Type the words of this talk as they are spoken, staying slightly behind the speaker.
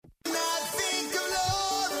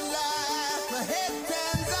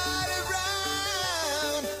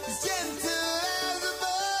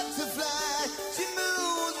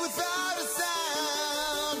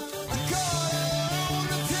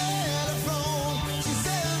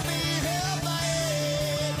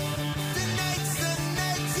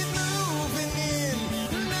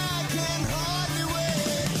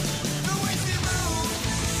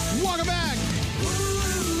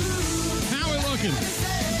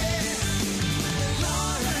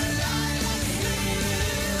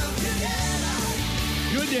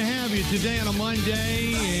to have you today on a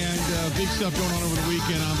Monday, and big stuff going on over the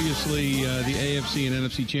weekend. Obviously, the AFC and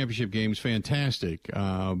NFC championship games, fantastic,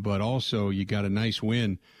 but also you got a nice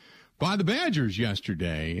win by the Badgers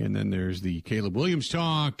yesterday, and then there's the Caleb Williams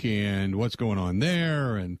talk and what's going on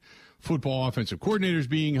there, and football offensive coordinators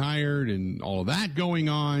being hired, and all of that going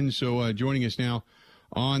on. So joining us now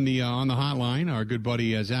on the hotline, our good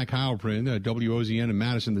buddy Zach Heilprin, WOZN and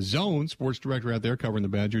Madison, the Zone sports director out there covering the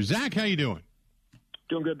Badgers. Zach, how you doing?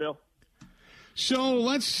 Doing good, Bill. So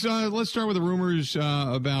let's start with the rumors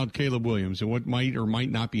about Caleb Williams and what might or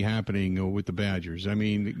might not be happening with the Badgers. I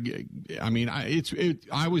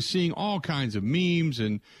was seeing all kinds of memes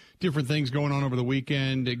and different things going on over the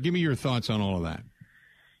weekend. Give me your thoughts on all of that.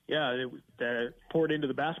 Yeah, it poured into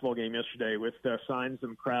the basketball game yesterday with signs in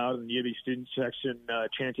the crowd and the UB student section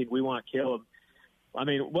chanting, "We want Caleb." I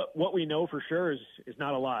mean, what we know for sure is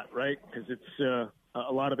not a lot, right? Because it's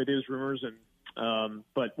a lot of it is rumors, and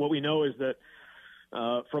but what we know is that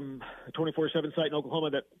from the 24/7 site in Oklahoma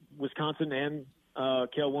that Wisconsin and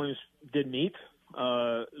Caleb Williams did meet,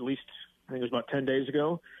 at least I think it was about 10 days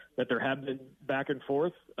ago, that there have been back and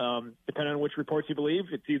forth. Depending on which reports you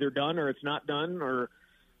believe, it's either done or it's not done, or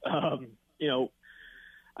I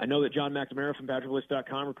know that John McNamara from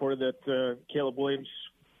BadgerList.com reported that Caleb Williams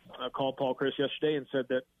called Paul Chryst yesterday and said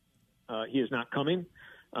that he is not coming.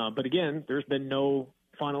 But again, there's been no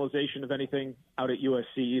finalization of anything out at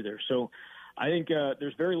USC either. So I think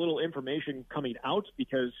there's very little information coming out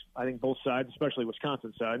because I think both sides, especially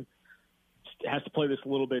Wisconsin side, has to play this a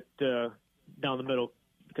little bit down the middle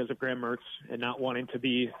because of Graham Mertz and not wanting to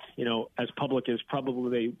be, as public as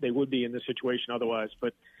probably they would be in this situation otherwise.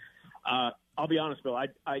 But I'll be honest, Bill,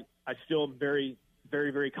 I still am very,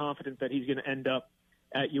 very, very confident that he's going to end up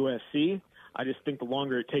at USC. I just think the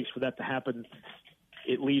longer it takes for that to happen,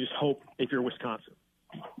 it leaves hope if you're Wisconsin.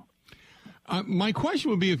 My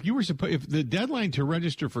question would be, if the deadline to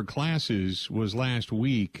register for classes was last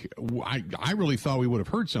week, I really thought we would have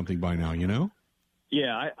heard something by now,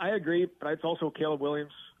 Yeah, I agree, but it's also Caleb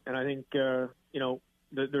Williams, and I think,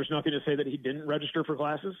 there's nothing to say that he didn't register for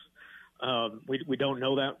classes. We don't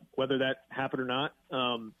know whether that happened or not.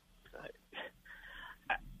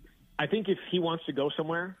 I think if he wants to go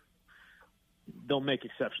somewhere, they'll make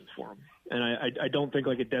exceptions for him. And I don't think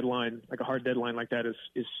like a hard deadline like that is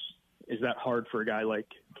that hard for a guy like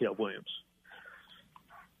Caleb Williams.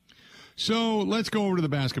 So let's go over to the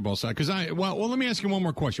basketball side. Let me ask you one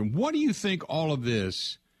more question. What do you think all of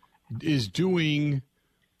this is doing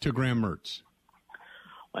to Graham Mertz?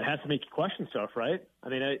 Well, it has to make you question stuff, right? I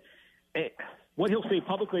mean, what he'll say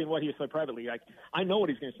publicly and what he'll say privately. I know what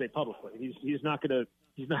he's going to say publicly. He's not going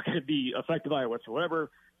to be affected by it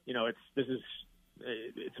whatsoever. It's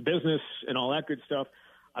a business and all that good stuff.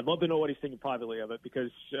 I'd love to know what he's thinking privately of it because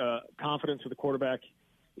confidence with the quarterback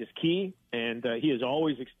is key, and he has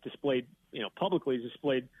always displayed, publicly he's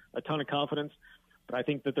displayed a ton of confidence. But I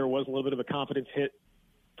think that there was a little bit of a confidence hit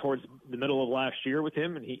towards the middle of last year with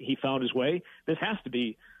him, and he found his way. This has to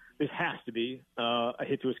be a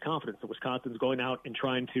hit to his confidence that Wisconsin's going out and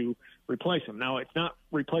trying to replace him. Now, it's not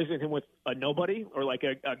replacing him with a nobody or like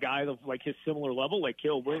a guy of like his similar level, like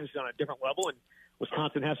Caleb Williams is on a different level, and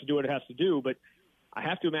Wisconsin has to do what it has to do. But I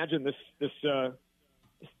have to imagine this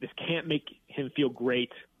can't make him feel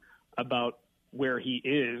great about where he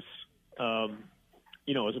is,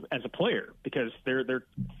 as a player, because they're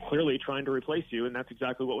clearly trying to replace you, and that's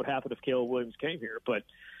exactly what would happen if Caleb Williams came here. But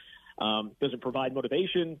does it provide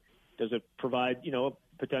motivation? Does it provide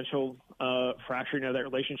potential fracturing of that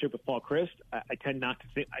relationship with Paul Chryst? I tend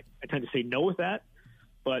to say no with that,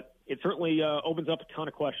 but it certainly opens up a ton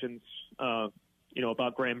of questions,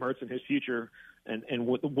 about Graham Mertz and his future. And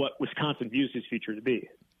what Wisconsin views his future to be.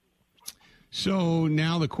 So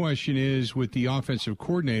now the question is, with the offensive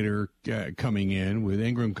coordinator coming in, with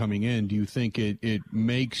Ingram coming in, do you think it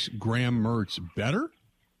makes Graham Mertz better?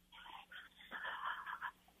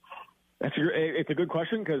 It's a good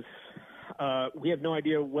question because we have no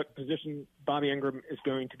idea what position Bobby Ingram is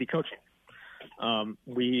going to be coaching.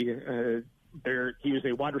 He was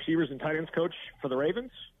a wide receivers and tight ends coach for the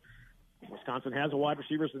Ravens. Wisconsin has a wide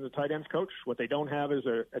receivers and a tight ends coach. What they don't have is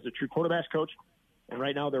a true quarterbacks coach. And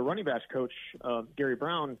right now their running backs coach, Gary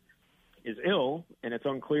Brown, is ill, and it's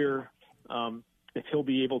unclear if he'll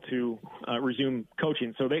be able to resume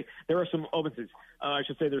coaching. So there are some openings. I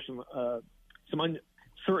should say there's some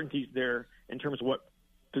uncertainties there in terms of what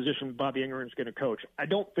position Bobby Ingram is going to coach. I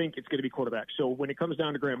don't think it's going to be quarterback. So when it comes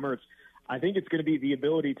down to Graham Mertz, I think it's going to be the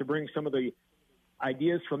ability to bring some of the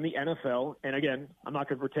ideas from the NFL. And again, I'm not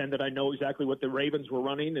going to pretend that I know exactly what the Ravens were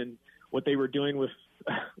running and what they were doing with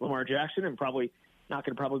Lamar Jackson, and probably not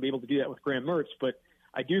going to be able to do that with Graham Mertz. But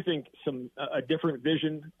I do think a different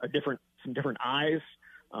vision, some different eyes,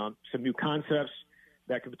 some new concepts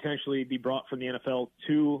that could potentially be brought from the NFL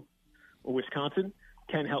to Wisconsin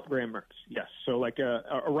can help Graham Mertz. Yes. So like a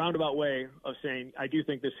roundabout way of saying, I do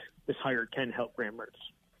think this hire can help Graham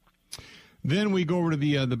Mertz. Then we go over to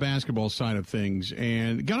the basketball side of things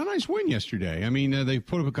and got a nice win yesterday. I mean, they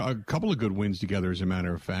put up a couple of good wins together, as a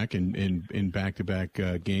matter of fact, in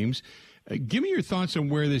back-to-back games. Give me your thoughts on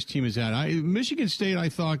where this team is at. Michigan State, I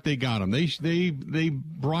thought they got them. They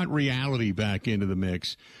brought reality back into the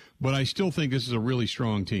mix, but I still think this is a really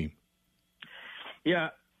strong team. Yeah,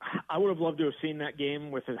 I would have loved to have seen that game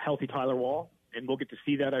with a healthy Tyler Wall, and we'll get to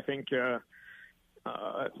see that, I think. They've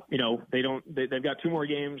got 2 more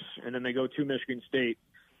games, and then they go to Michigan State,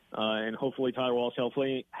 and hopefully Tyler Wall's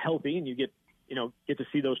healthy, and you get to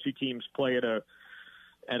see those 2 teams play at a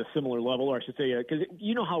similar level, or I should say, because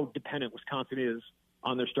you know how dependent Wisconsin is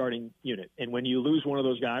on their starting unit, and when you lose one of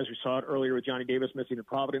those guys, we saw it earlier with Johnny Davis missing the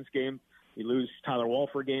Providence game, you lose Tyler Wall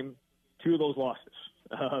for a game, 2 of those losses.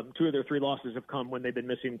 2 of their 3 losses have come when they've been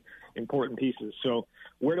missing important pieces. So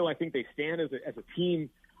where do I think they stand as a team?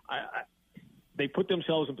 They put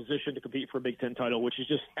themselves in position to compete for a Big Ten title, which is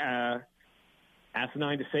just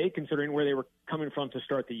asinine to say, considering where they were coming from to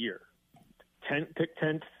start the year. Picked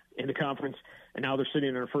 10th in the conference, and now they're sitting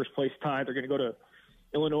in their first place tie. They're going to go to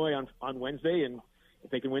Illinois on Wednesday, and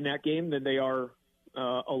if they can win that game, then they are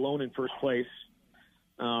alone in first place,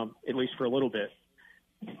 at least for a little bit.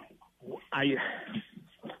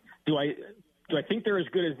 Do I think they're as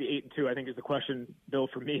good as the 8-2? I think is the question, Bill,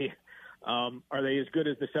 for me. Are they as good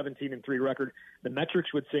as the 17-3 record? The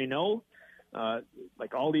metrics would say no.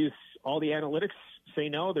 Like all the analytics say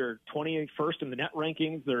no. They're 21st in the net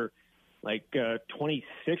rankings. They're like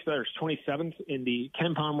 26th or 27th in the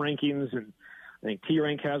KenPom rankings, and I think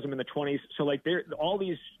T-Rank has them in the 20s. So like all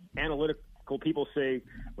these analytical people say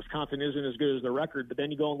Wisconsin isn't as good as their record, but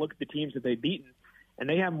then you go and look at the teams that they've beaten, and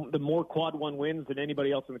they have the more quad 1 wins than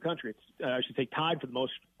anybody else in the country. It's, I should say, tied for the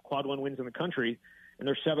most quad 1 wins in the country, and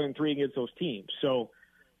they're 7-3 against those teams. So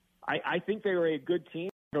I think they are a good team.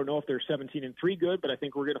 I don't know if they're 17-3 good, but I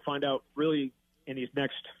think we're going to find out really in these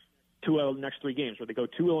next 2 out of the next 3 games, where they go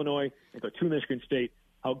to Illinois and go to Michigan State,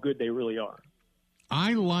 how good they really are.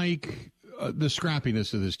 I like the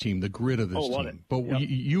scrappiness of this team, the grit of this team. It. But yep.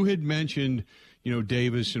 You had mentioned,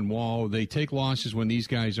 Davis and Wall, they take losses when these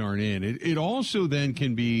guys aren't in. It also then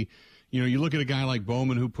can be, you look at a guy like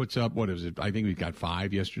Bowman who puts up, what is it? I think we got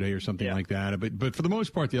 5 yesterday or something like that. But for the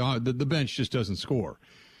most part, the bench just doesn't score.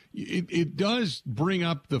 It does bring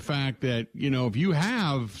up the fact that, if you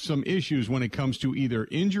have some issues when it comes to either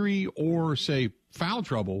injury or, say, foul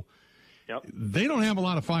trouble, they don't have a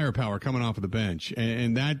lot of firepower coming off of the bench.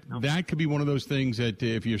 And that could be one of those things that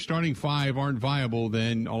if your starting 5 aren't viable,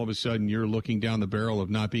 then all of a sudden you're looking down the barrel of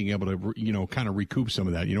not being able to, kind of recoup some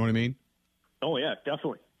of that. You know what I mean? Oh, yeah,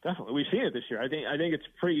 definitely. We've seen it this year. I think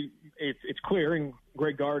it's clear, and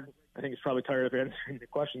Greg Gard, I think, is probably tired of answering the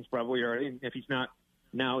questions probably, or if he's not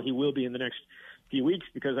now, he will be in the next few weeks,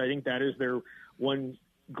 because I think that is their one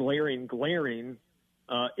glaring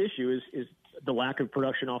issue is the lack of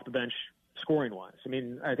production off the bench scoring-wise. I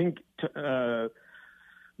mean, I think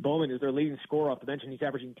Bowman is their leading scorer off the bench, and he's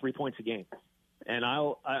averaging 3 points a game. And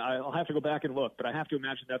I'll have to go back and look, but I have to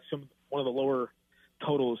imagine that's one of the lower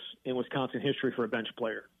totals in Wisconsin history for a bench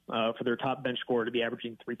player, for their top bench scorer to be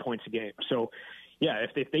averaging 3 points a game. So, yeah,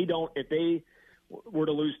 if they were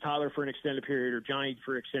to lose Tyler for an extended period, or Johnny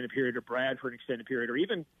for an extended period, or Brad for an extended period, or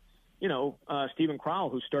even, Stephen Crowell,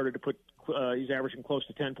 who started to put, he's averaging close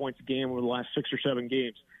to 10 points a game over the last 6 or 7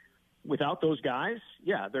 games. Without those guys,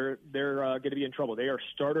 they're going to be in trouble. They are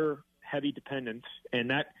starter-heavy dependent, and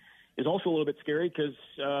that is also a little bit scary because,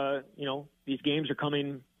 these games are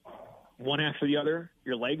coming one after the other.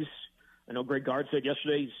 Your legs, I know Greg Gard said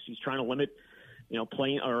yesterday he's trying to limit,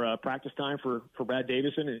 playing or practice time for Brad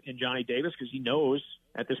Davison and Johnny Davis, because he knows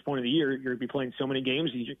at this point of the year you're going to be playing so many games,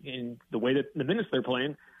 in the way that the minutes they're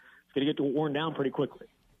playing, it's going to get worn down pretty quickly.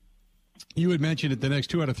 You had mentioned that the next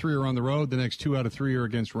 2 out of 3 are on the road. The next 2 out of 3 are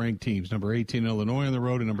against ranked teams. Number 18, Illinois on the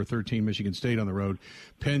road, and number 13, Michigan State on the road.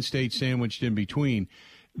 Penn State sandwiched in between.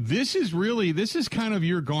 This is kind of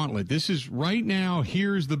your gauntlet. This is right now,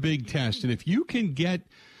 here's the big test. And if you can get,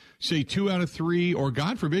 say, 2 out of 3, or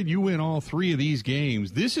God forbid you win all 3 of these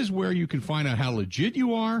games, this is where you can find out how legit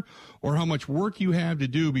you are or how much work you have to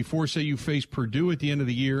do before, say, you face Purdue at the end of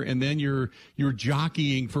the year, and then you're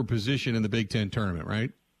jockeying for position in the Big Ten tournament,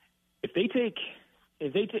 right? If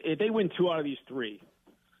they win 2 out of these 3,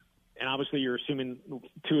 and obviously you're assuming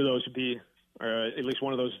 2 of those would be, or at least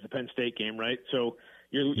one of those is the Penn State game, right? So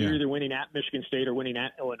you're either winning at Michigan State or winning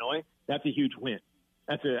at Illinois. That's a huge win.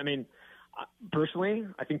 That's it. I mean, personally,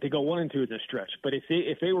 I think they go 1-2 in this stretch. But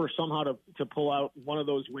if they were somehow to pull out one of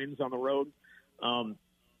those wins on the road,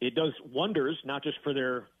 it does wonders, not just for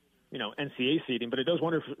their NCAA seeding, but it does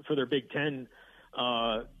wonder for their Big Ten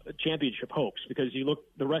championship hopes. Because you look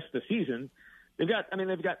the rest of the season, they've got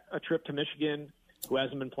a trip to Michigan, who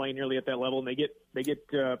hasn't been playing nearly at that level, and they get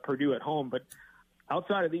Purdue at home. But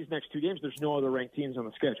outside of these next 2 games, there's no other ranked teams on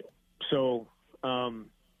the schedule. So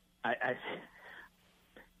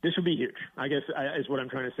this would be huge, I guess, is what I'm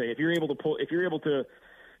trying to say. If you're able to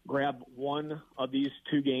grab one of these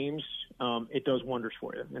 2 games, it does wonders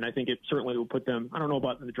for you. And I think it certainly will put them, I don't know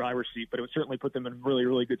about in the driver's seat, but it would certainly put them in a really,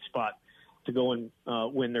 really good spot to go and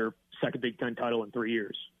win their second Big Ten title in 3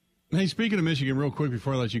 years. Hey, speaking of Michigan, real quick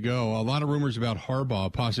before I let you go, a lot of rumors about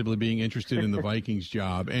Harbaugh possibly being interested in the Vikings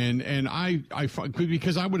job, and I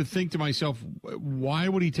because I would think to myself, why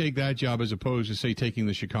would he take that job as opposed to say taking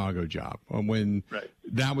the Chicago job when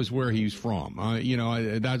that was where he's from?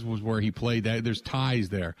 That was where he played. That there's ties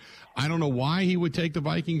there. I don't know why he would take the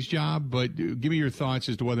Vikings job, but give me your thoughts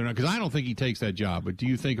as to whether or not, because I don't think he takes that job. But do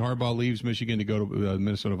you think Harbaugh leaves Michigan to go to the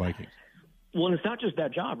Minnesota Vikings? Well, and it's not just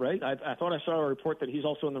that job, right? I thought I saw a report that he's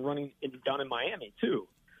also in the running down in Miami, too.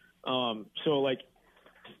 So, like,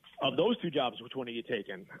 of those 2 jobs, which one are you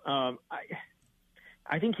taking?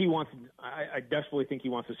 I think he wants – I desperately think he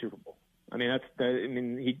wants the Super Bowl. I mean,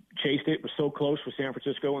 he chased it. It was so close with San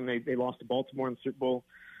Francisco, and they lost to Baltimore in the Super Bowl.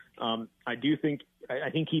 I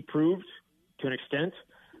think he proved to an extent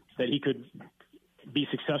that he could be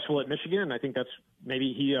successful at Michigan. I think that's –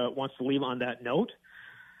 maybe he wants to leave on that note.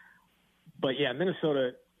 But, yeah,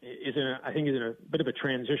 Minnesota is in a bit of a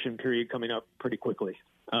transition period coming up pretty quickly.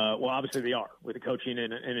 Well, obviously they are with the coaching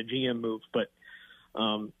and a GM move. But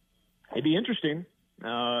it'd be interesting.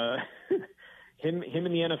 Him in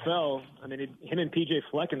the NFL, I mean, him and P.J.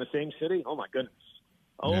 Fleck in the same city, oh, my goodness.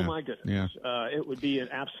 My goodness. Yeah. It would be an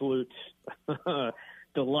absolute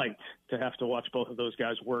delight to have to watch both of those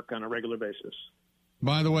guys work on a regular basis.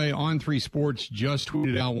 By the way, On3 Sports just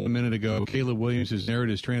tweeted out 1 minute ago, Caleb Williams has narrowed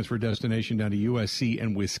his transfer destination down to USC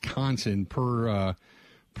and Wisconsin per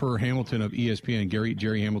Hamilton of ESPN,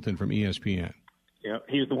 Jerry Hamilton from ESPN. Yeah,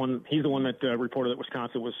 he's the one that reported that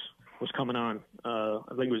Wisconsin was coming on. I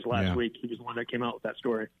think it was last week. He was the one that came out with that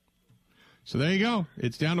story. So there you go.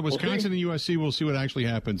 It's down to Wisconsin and USC. We'll see what actually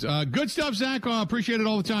happens. Good stuff, Zach. Appreciate it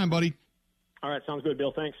all the time, buddy. All right, sounds good,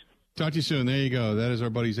 Bill. Thanks. Talk to you soon. There you go. That is our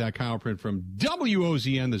buddy Zach Heilprin from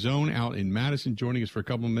WOZN, The Zone, out in Madison, joining us for a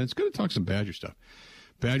couple of minutes. Going to talk some Badger stuff.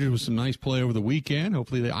 Badgers with some nice play over the weekend.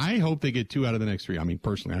 Hopefully, I hope they get 2 out of the next 3. I mean,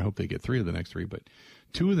 personally, I hope they get 3 of the next 3, but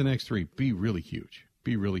 2 of the next 3 be really huge.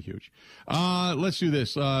 Let's do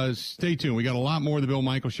this. Stay tuned. We got a lot more of the Bill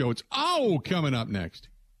Michaels Show. It's coming up next.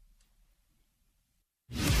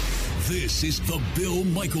 This is the Bill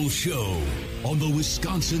Michaels Show on the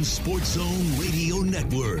Wisconsin Sports Zone Radio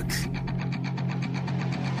Network.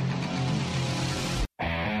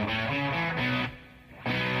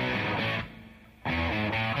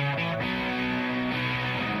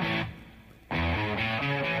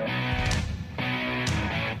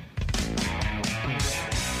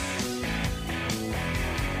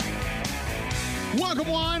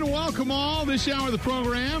 Welcome all. This hour of the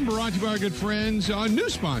program brought to you by our good friends. A new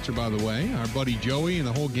sponsor, by the way, our buddy Joey and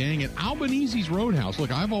the whole gang at Albanese's Roadhouse.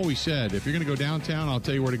 Look, I've always said, if you're going to go downtown, I'll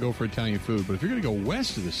tell you where to go for Italian food. But if you're going to go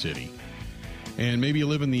west of the city, and maybe you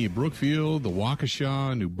live in the Brookfield, the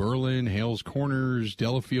Waukesha, New Berlin, Hales Corners,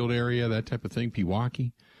 Delafield area, that type of thing,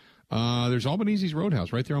 Pewaukee, there's Albanese's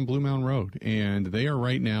Roadhouse right there on Blue Mountain Road. And they are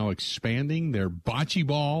right now expanding their bocce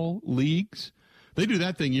ball leagues. They do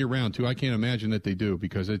that thing year-round, too. I can't imagine that they do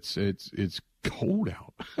because it's cold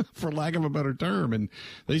out, for lack of a better term. And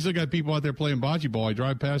they still got people out there playing bocce ball. I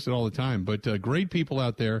drive past it all the time. But great people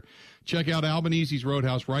out there. Check out Albanese's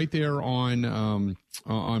Roadhouse right there on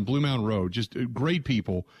Blue Mountain Road. Just great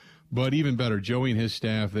people. But even better, Joey and his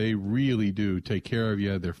staff, they really do take care of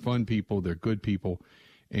you. They're fun people. They're good people.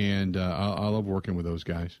 And I love working with those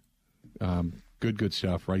guys. Good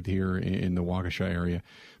stuff right here in the Waukesha area.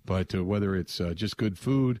 But whether it's just good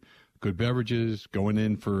food, good beverages, going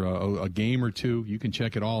in for a game or 2, you can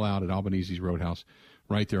check it all out at Albanese's Roadhouse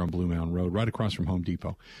right there on Blue Mountain Road, right across from Home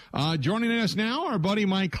Depot. Joining us now, our buddy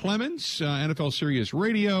Mike Clemens, NFL Sirius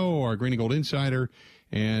Radio, our Green and Gold Insider,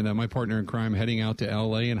 and my partner in crime heading out to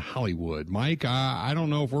L.A. and Hollywood. Mike, I don't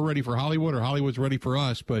know if we're ready for Hollywood or Hollywood's ready for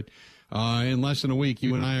us, but in less than a week,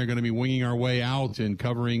 you and I are going to be winging our way out and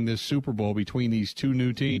covering this Super Bowl between these 2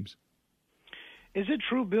 new teams. Is it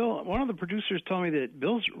true, Bill? One of the producers told me that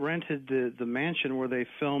Bill's rented the mansion where they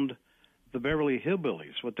filmed the Beverly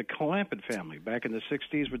Hillbillies with the Clampett family back in the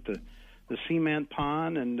 60s with the the cement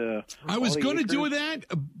pond, and I was going to do that,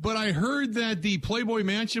 but I heard that the Playboy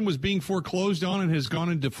Mansion was being foreclosed on and has gone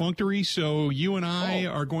into defunctory. So you and I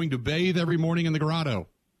are going to bathe every morning in the grotto.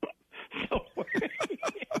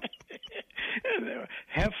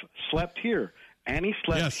 Hef slept here. Annie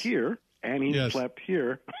slept here. Annie slept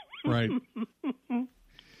here. Right. I'm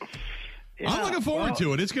looking forward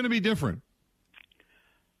to it. It's going to be different.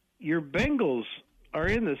 Your Bengals are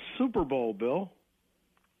in the Super Bowl, Bill.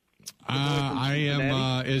 I am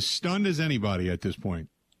as stunned as anybody at this point.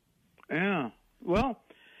 Yeah. Well,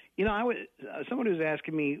 somebody was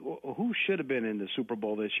asking me who should have been in the Super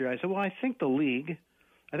Bowl this year. I said, well, I think the league,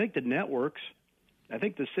 I think the networks, I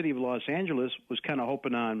think the city of Los Angeles was kind of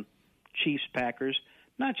hoping on Chiefs, Packers,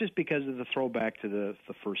 not just because of the throwback to the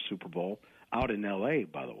first Super Bowl out in L.A.,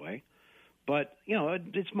 by the way, but,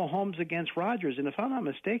 it's Mahomes against Rodgers. And if I'm not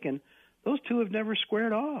mistaken, those two have never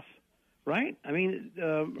squared off. Right? I mean,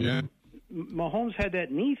 Mahomes had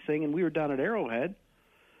that knee thing, and we were down at Arrowhead.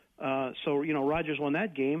 So, Rodgers won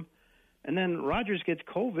that game. And then Rodgers gets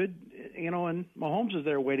COVID, and Mahomes is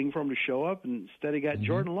there waiting for him to show up, and instead he got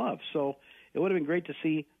Jordan Love. So it would have been great to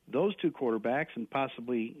see those two quarterbacks and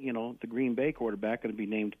possibly, the Green Bay quarterback going to be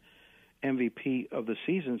named MVP of the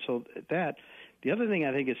season. So that. The other thing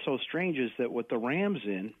I think is so strange is that with the Rams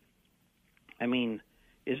in, I mean,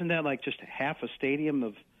 isn't that like just half a stadium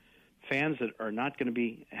of fans that are not going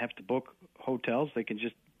to have to book hotels? They can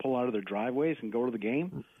just pull out of their driveways and go to the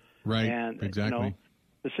game. Right. And, exactly.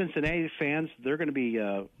 The Cincinnati fans, they're going to be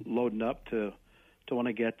loading up to want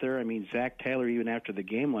to get there. I mean, Zach Taylor, even after the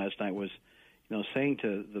game last night, was, saying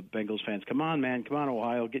to the Bengals fans, "Come on, man, come on,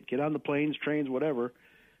 Ohio, get on the planes, trains, whatever,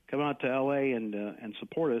 come out to L.A. and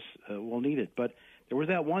support us. We'll need it." But there was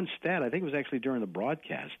that one stat, I think it was actually during the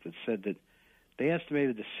broadcast, that said that they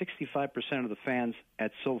estimated that 65% of the fans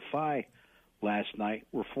at SoFi last night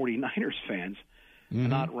were 49ers fans,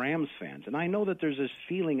 not Rams fans. And I know that there's this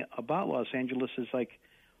feeling about Los Angeles is like,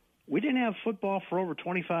 we didn't have football for over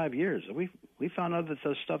 25 years. We found other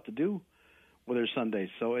stuff to do with our Sundays.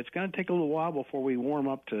 So it's going to take a little while before we warm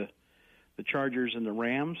up to the Chargers and the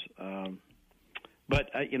Rams. But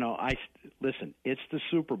listen, it's the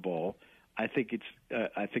Super Bowl. I think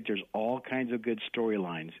there's all kinds of good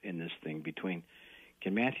storylines in this thing between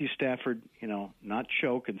can Matthew Stafford, not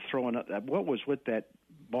choke and throw what was with that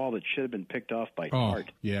ball that should have been picked off by Hart?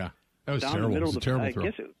 Oh, yeah. That was down terrible. The middle it was a terrible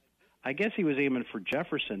throw. I guess he was aiming for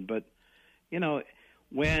Jefferson, but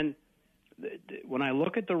when I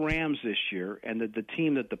look at the Rams this year and the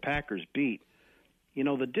team that the Packers beat,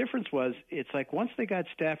 the difference was it's like once they got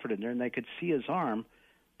Stafford in there and they could see his arm,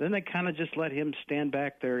 then they kind of just let him stand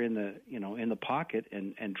back there in the pocket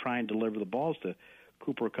and try and deliver the balls to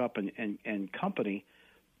Cooper Kupp and company.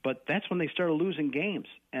 But that's when they started losing games.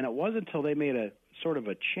 And it wasn't until they made a sort of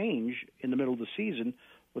a change in the middle of the season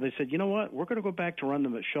where they said, you know what, we're going to go back to run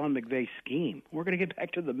the Sean McVay scheme. We're going to get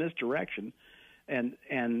back to the misdirection. And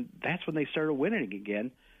that's when they started winning again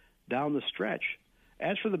down the stretch.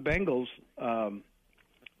 As for the Bengals,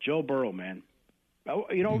 Joe Burrow, man.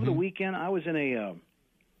 Over the weekend I was at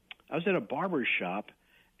a barber shop,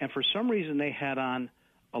 and for some reason they had on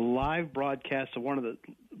a live broadcast of one of the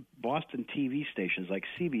Boston TV stations like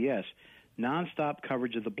CBS, nonstop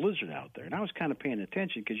coverage of the blizzard out there. And I was kind of paying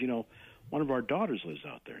attention because, one of our daughters lives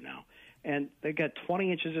out there now. And they got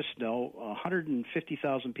 20 inches of snow,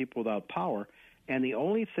 150,000 people without power, and the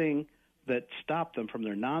only thing that stopped them from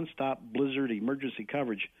their nonstop blizzard emergency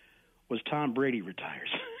coverage was Tom Brady retires.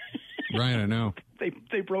 Right, I know.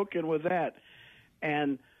 They broke in with that.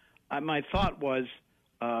 And my thought was,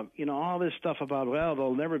 all this stuff about,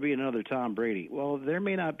 there'll never be another Tom Brady. Well, there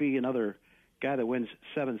may not be another guy that wins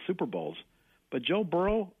 7 Super Bowls. But Joe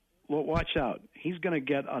Burrow, well, watch out. He's going to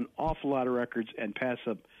get an awful lot of records and pass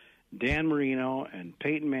up Dan Marino and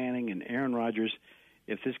Peyton Manning and Aaron Rodgers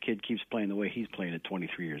if this kid keeps playing the way he's playing at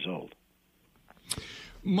 23 years old.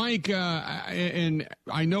 Mike, and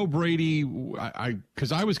I know Brady,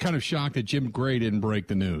 because I was kind of shocked that Jim Gray didn't break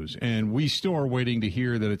the news, and we still are waiting to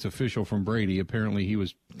hear that it's official from Brady. Apparently he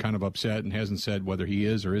was kind of upset and hasn't said whether he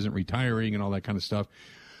is or isn't retiring and all that kind of stuff.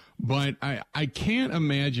 But I can't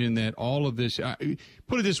imagine that all of this,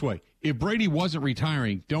 put it this way, if Brady wasn't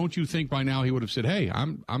retiring, don't you think by now he would have said, hey,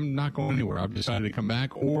 I'm not going anywhere, I've decided to come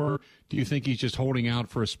back? Or do you think he's just holding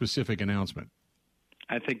out for a specific announcement?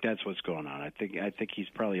 I think that's what's going on. I think he's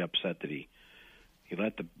probably upset that he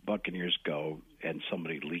let the Buccaneers go and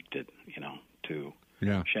somebody leaked it, to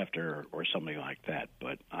Schefter or somebody like that.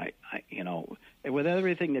 But I with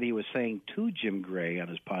everything that he was saying to Jim Gray on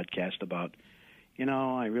his podcast about,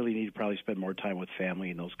 I really need to probably spend more time with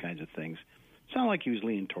family and those kinds of things. It's not like he was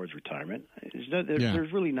leaning towards retirement.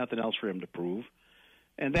 There's really nothing else for him to prove.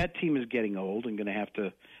 And that team is getting old and going to have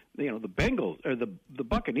to, the Bengals or the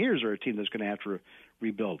Buccaneers are a team that's going to have to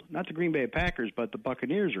rebuild. Not the Green Bay Packers, but the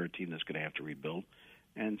Buccaneers are a team that's going to have to rebuild.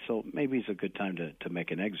 And so maybe it's a good time to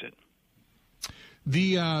make an exit.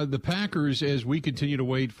 The Packers, as we continue to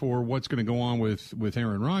wait for what's going to go on with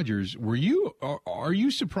Aaron Rodgers, are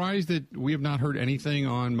you surprised that we have not heard anything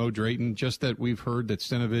on Mo Drayton? Just that we've heard that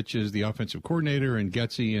Stenavich is the offensive coordinator and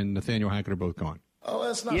Getsy and Nathaniel Hackett are both gone. Oh,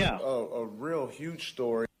 that's not a real huge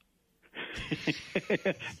story.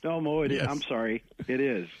 No, Mo, I'm sorry, it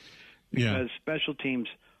is because special teams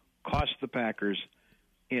cost the Packers.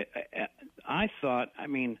 I've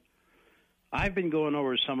been going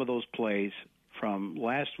over some of those plays from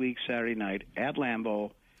last week, Saturday night, at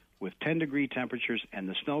Lambeau with 10-degree temperatures and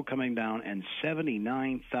the snow coming down and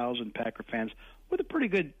 79,000 Packer fans with a pretty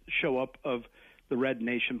good show-up of the Red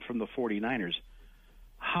Nation from the 49ers.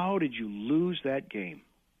 How did you lose that game?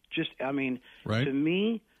 Right. To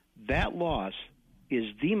me, that loss is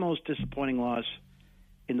the most disappointing loss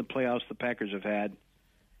in the playoffs the Packers have had.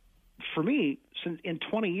 For me, in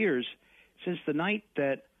 20 years, since the night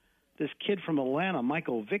that this kid from Atlanta,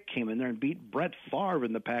 Michael Vick, came in there and beat Brett Favre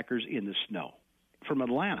and the Packers in the snow from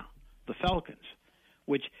Atlanta, the Falcons,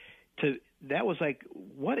 that was like,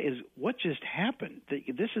 what just happened?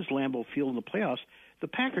 This is Lambeau Field in the playoffs. The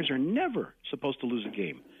Packers are never supposed to lose a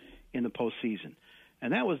game in the postseason.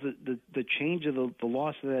 And that was the change of the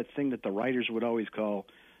loss of that thing that the writers would always call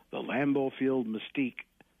the Lambeau Field mystique.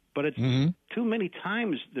 But it's too many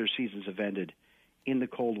times their seasons have ended in the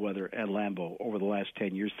cold weather at Lambeau over the last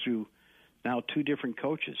 10 years through now two different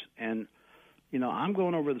coaches. And, I'm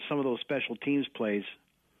going over some of those special teams plays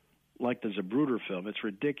like the Zapruder film. It's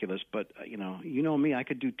ridiculous, but, you know me, I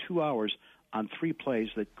could do 2 hours on 3 plays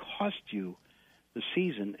that cost you the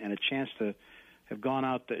season and a chance to have gone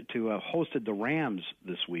out to hosted the Rams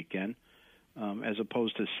this weekend as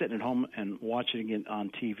opposed to sitting at home and watching it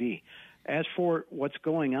on TV. As for what's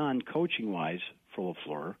going on coaching-wise for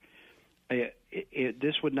LaFleur,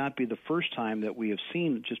 this would not be the first time that we have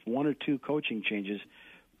seen just 1 or 2 coaching changes,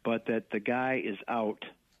 but that the guy is out.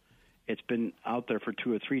 It's been out there for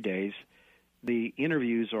 2 or 3 days. The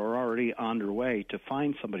interviews are already underway to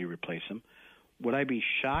find somebody to replace him. Would I be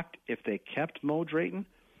shocked if they kept Mo Drayton?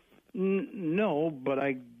 No, but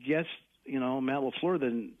I guess, Matt LaFleur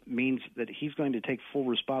then means that he's going to take full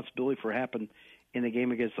responsibility for what happened in the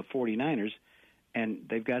game against the 49ers, and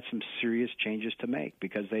they've got some serious changes to make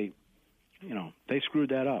because they screwed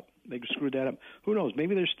that up. Who knows?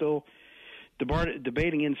 Maybe they're still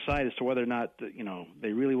debating inside as to whether or not,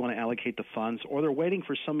 they really want to allocate the funds, or they're waiting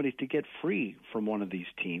for somebody to get free from one of these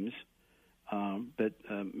teams that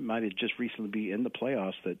might have just recently be in the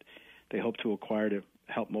playoffs that they hope to acquire to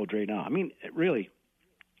help Mo Drayton out. I mean, really,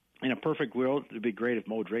 in a perfect world, it would be great if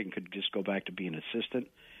Mo Drayton could just go back to being an assistant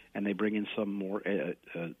and they bring in some more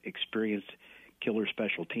experienced killer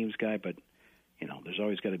special teams guy. But, there's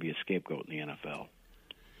always got to be a scapegoat in the NFL.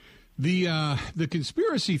 The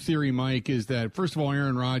conspiracy theory, Mike, is that, first of all,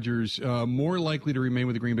 Aaron Rodgers more likely to remain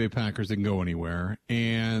with the Green Bay Packers than go anywhere.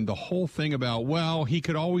 And the whole thing about, he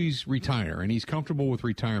could always retire, and he's comfortable with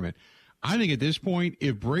retirement. I think at this point,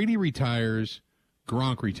 if Brady retires,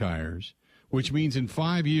 Gronk retires, which means in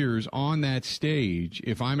 5 years on that stage,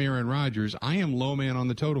 if I'm Aaron Rodgers, I am low man on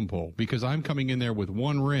the totem pole because I'm coming in there with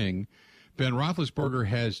 1 ring. Ben Roethlisberger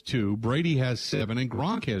has 2, Brady has 7, and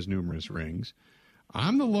Gronk has numerous rings.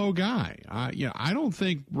 I'm the low guy. I don't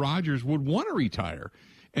think Rodgers would want to retire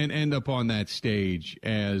and end up on that stage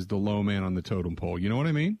as the low man on the totem pole. You know what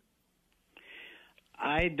I mean?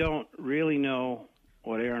 I don't really know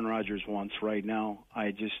what Aaron Rodgers wants right now.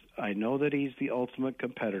 I know that he's the ultimate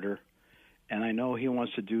competitor, and I know he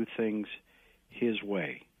wants to do things his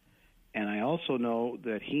way. And I also know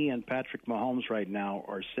that he and Patrick Mahomes right now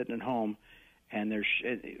are sitting at home, and there's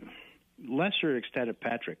lesser extent of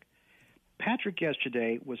Patrick. Patrick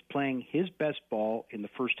yesterday was playing his best ball in the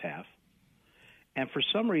first half, and for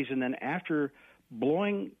some reason then after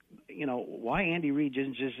blowing, why Andy Reid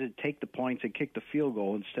didn't just take the points and kick the field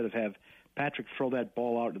goal instead of have Patrick throw that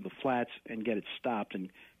ball out to the flats and get it stopped and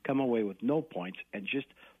come away with no points and just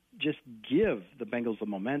give the Bengals the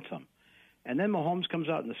momentum. And then Mahomes comes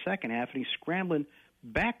out in the second half and he's scrambling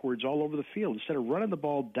backwards all over the field. Instead of running the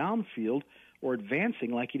ball downfield or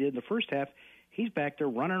advancing like he did in the first half, he's back there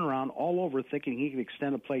running around all over thinking he can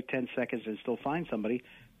extend a play 10 seconds and still find somebody,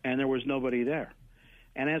 and there was nobody there.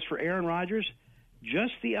 And as for Aaron Rodgers,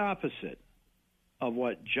 just the opposite of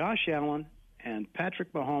what Josh Allen and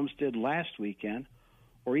Patrick Mahomes did last weekend,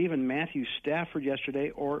 or even Matthew Stafford yesterday,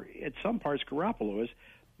 or at some parts Garoppolo is.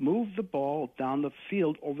 move the ball down the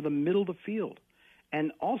field over the middle of the field.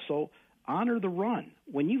 And also honor the run.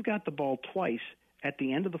 When you've got the ball twice at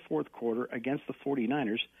the end of the fourth quarter against the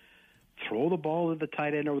 49ers, throw the ball to the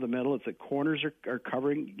tight end over the middle. If the corners are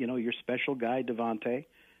covering, your special guy, Devontae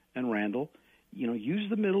and Randall, use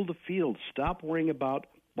the middle of the field. Stop worrying about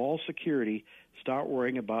ball security. Start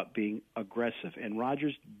worrying about being aggressive. And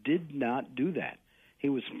Rodgers did not do that. He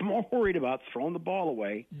was more worried about throwing the ball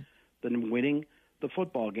away than winning the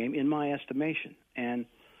football game, in my estimation. And,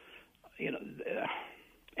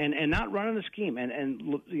 and not running the scheme. And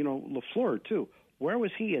LaFleur, too. Where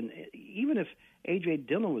was he? And even if A.J.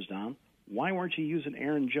 Dillon was down, why weren't you using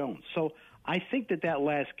Aaron Jones? So I think that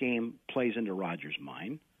last game plays into Rodgers'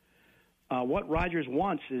 mind. What Rodgers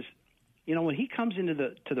wants is, when he comes into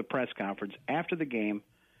the press conference after the game,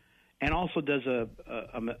 and also does a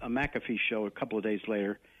McAfee show a couple of days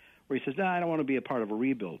later, where he says, "I don't want to be a part of a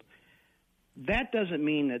rebuild." That doesn't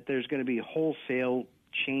mean that there's going to be wholesale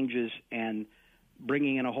changes and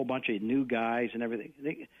bringing in a whole bunch of new guys and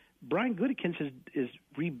everything. Brian Gutekunst is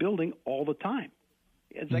rebuilding all the time.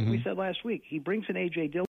 It's like we said last week. He brings in A.J.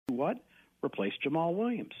 Dillon to what? Replace Jamal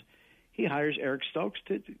Williams. He hires Eric Stokes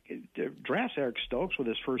to drafts Eric Stokes with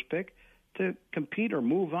his first pick to compete or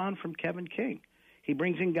move on from Kevin King. He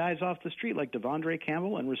brings in guys off the street like Devondre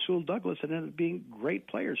Campbell and Rasul Douglas and end up being great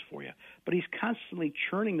players for you. But he's constantly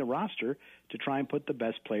churning the roster to try and put the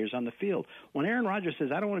best players on the field. When Aaron Rodgers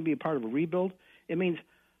says, "I don't want to be a part of a rebuild," it means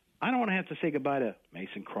I don't want to have to say goodbye to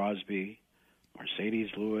Mason Crosby, Mercedes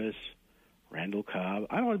Lewis, Randall Cobb.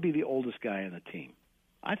 I don't want to be the oldest guy on the team.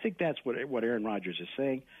 I think that's what Aaron Rodgers is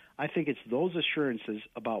saying. I think it's those assurances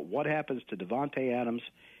about what happens to Devontae Adams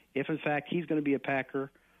if, in fact, he's going to be a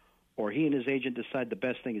Packer, or he and his agent decide the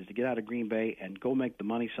best thing is to get out of Green Bay and go make the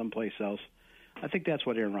money someplace else. I think that's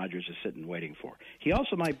what Aaron Rodgers is sitting waiting for. He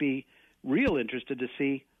also might be real interested to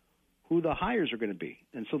see who the hires are going to be.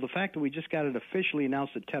 And so the fact that we just got it officially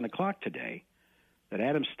announced at 10 o'clock today that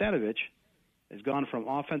Adam Stenavich has gone from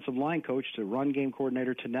offensive line coach to run game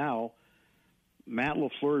coordinator to now Matt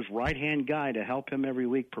LaFleur's right-hand guy to help him every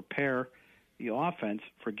week prepare the offense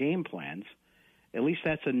for game plans, at least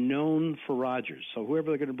that's a known for Rodgers. So whoever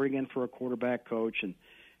they're going to bring in for a quarterback coach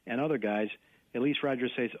and other guys, at least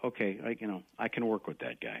Rodgers says, okay, I can work with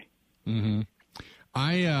that guy. Mm-hmm.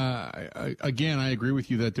 I agree with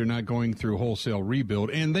you that they're not going through wholesale rebuild,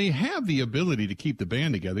 and they have the ability to keep the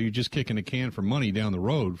band together. You're just kicking a can for money down the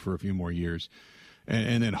road for a few more years,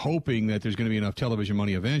 and then hoping that there's going to be enough television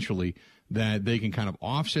money eventually that they can kind of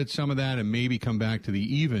offset some of that and maybe come back to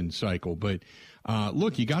the even cycle. But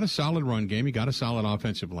look, you got a solid run game. You got a solid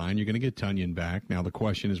offensive line. You're going to get Tunyon back. Now the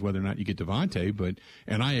question is whether or not you get Devontae.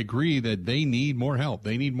 And I agree that they need more help.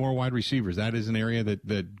 They need more wide receivers. That is an area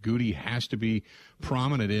that Goody has to be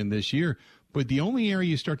prominent in this year. But the only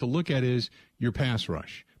area you start to look at is your pass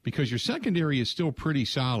rush, because your secondary is still pretty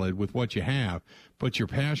solid with what you have, but your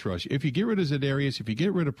pass rush, if you get rid of Za'Darius, if you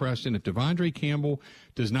get rid of Preston, if Devondre Campbell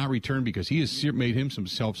does not return because he has made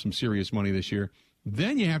himself some serious money this year,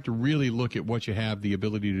 then you have to really look at what you have the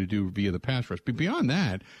ability to do via the pass rush. But beyond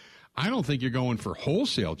that, I don't think you're going for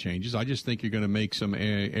wholesale changes. I just think you're going to make some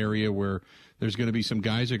area where there's going to be some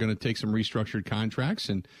guys that are going to take some restructured contracts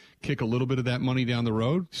and kick a little bit of that money down the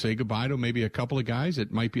road, say goodbye to maybe a couple of guys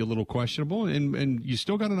that might be a little questionable, and you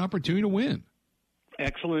still got an opportunity to win.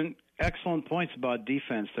 Excellent points about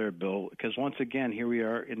defense there, Bill, because once again, here we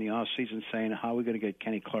are in the offseason saying, how are we going to get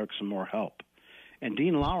Kenny Clark some more help? And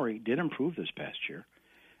Dean Lowry did improve this past year.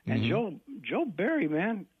 And Joe Barry,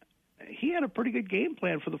 man, he had a pretty good game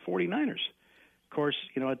plan for the 49ers. Of course,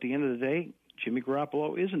 at the end of the day, Jimmy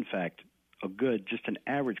Garoppolo is, in fact, just an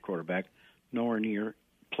average quarterback, nowhere near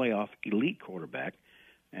playoff elite quarterback.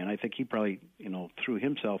 And I think he probably, threw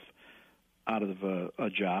himself out of a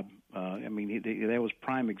job. There was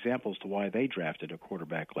prime examples to why they drafted a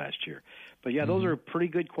quarterback last year. But, yeah, those are pretty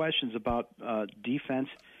good questions about defense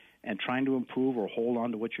and trying to improve or hold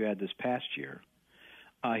on to what you had this past year.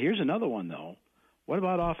 Here's another one, though. What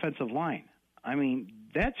about offensive line? I mean,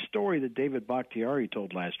 that story that David Bakhtiari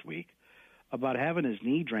told last week about having his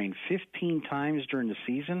knee drained 15 times during the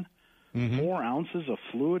season, 4 ounces of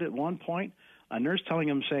fluid at one point, a nurse telling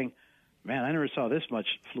him, saying, man, I never saw this much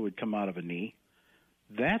fluid come out of a knee.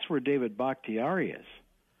 That's where David Bakhtiari is.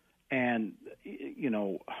 And,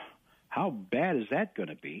 how bad is that going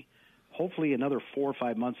to be? Hopefully another 4 or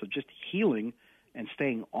 5 months of just healing and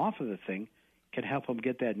staying off of the thing can help him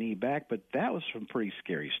get that knee back. But that was some pretty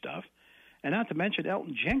scary stuff. And not to mention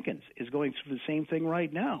Elton Jenkins is going through the same thing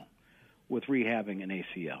right now with rehabbing an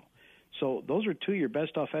ACL. So those are 2 of your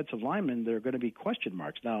best offensive linemen that are going to be question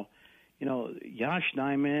marks. Now, Yosh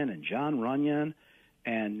Nijman and John Runyon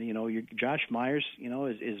And, Josh Myers,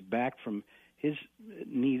 is back from his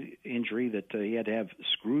knee injury that he had to have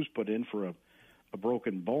screws put in for a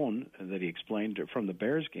broken bone that he explained from the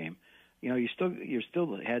Bears game. You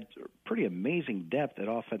still had pretty amazing depth at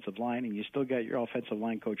offensive line, and you still got your offensive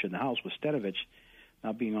line coach in the house with Stenavich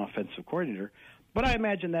not being offensive coordinator. But I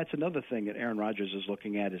imagine that's another thing that Aaron Rodgers is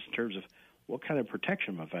looking at is in terms of what kind of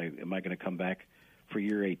protection am I going to come back for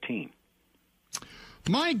year 18.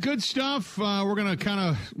 My good stuff. We're going to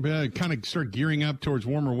kind of start gearing up towards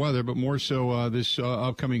warmer weather, but more so this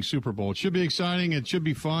upcoming Super Bowl. It should be exciting. It should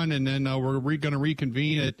be fun, and then we're going to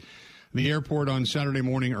reconvene at the airport on Saturday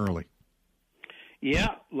morning early. Yeah,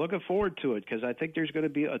 looking forward to it because I think there's going to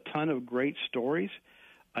be a ton of great stories.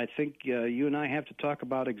 I think you and I have to talk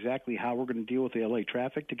about exactly how we're going to deal with the LA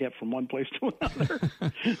traffic to get from one place to another.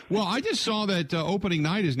 Well, I just saw that opening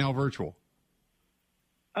night is now virtual.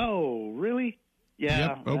 Oh, really? Yeah.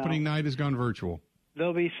 Yep, opening night has gone virtual.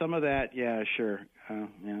 There'll be some of that, yeah, sure.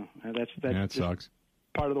 That sucks.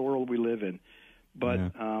 Part of the world we live in. But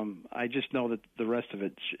I just know that the rest of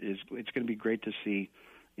it it's going to be great to see,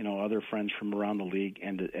 other friends from around the league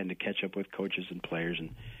and to catch up with coaches and players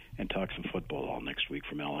and talk some football all next week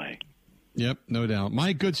from LA. Yep, no doubt.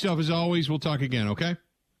 Mike, good stuff as always. We'll talk again, okay?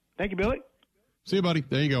 Thank you, Billy. See you, buddy.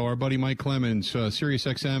 There you go. Our buddy Mike Clemens, Sirius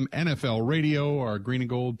XM, NFL Radio, our Green and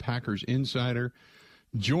Gold Packers insider,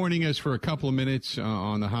 joining us for a couple of minutes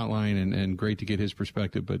on the hotline, and great to get his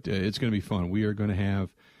perspective. But it's going to be fun. We are going to have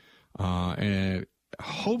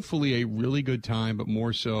hopefully a really good time, but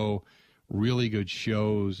more so really good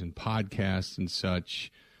shows and podcasts and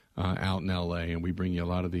such out in L.A., and we bring you a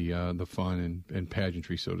lot of the fun and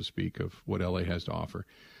pageantry, so to speak, of what L.A. has to offer.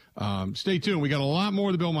 Stay tuned. We got a lot more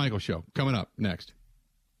of the Bill Michaels Show coming up next.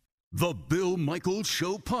 The Bill Michaels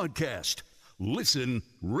Show podcast. Listen,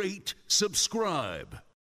 rate, subscribe.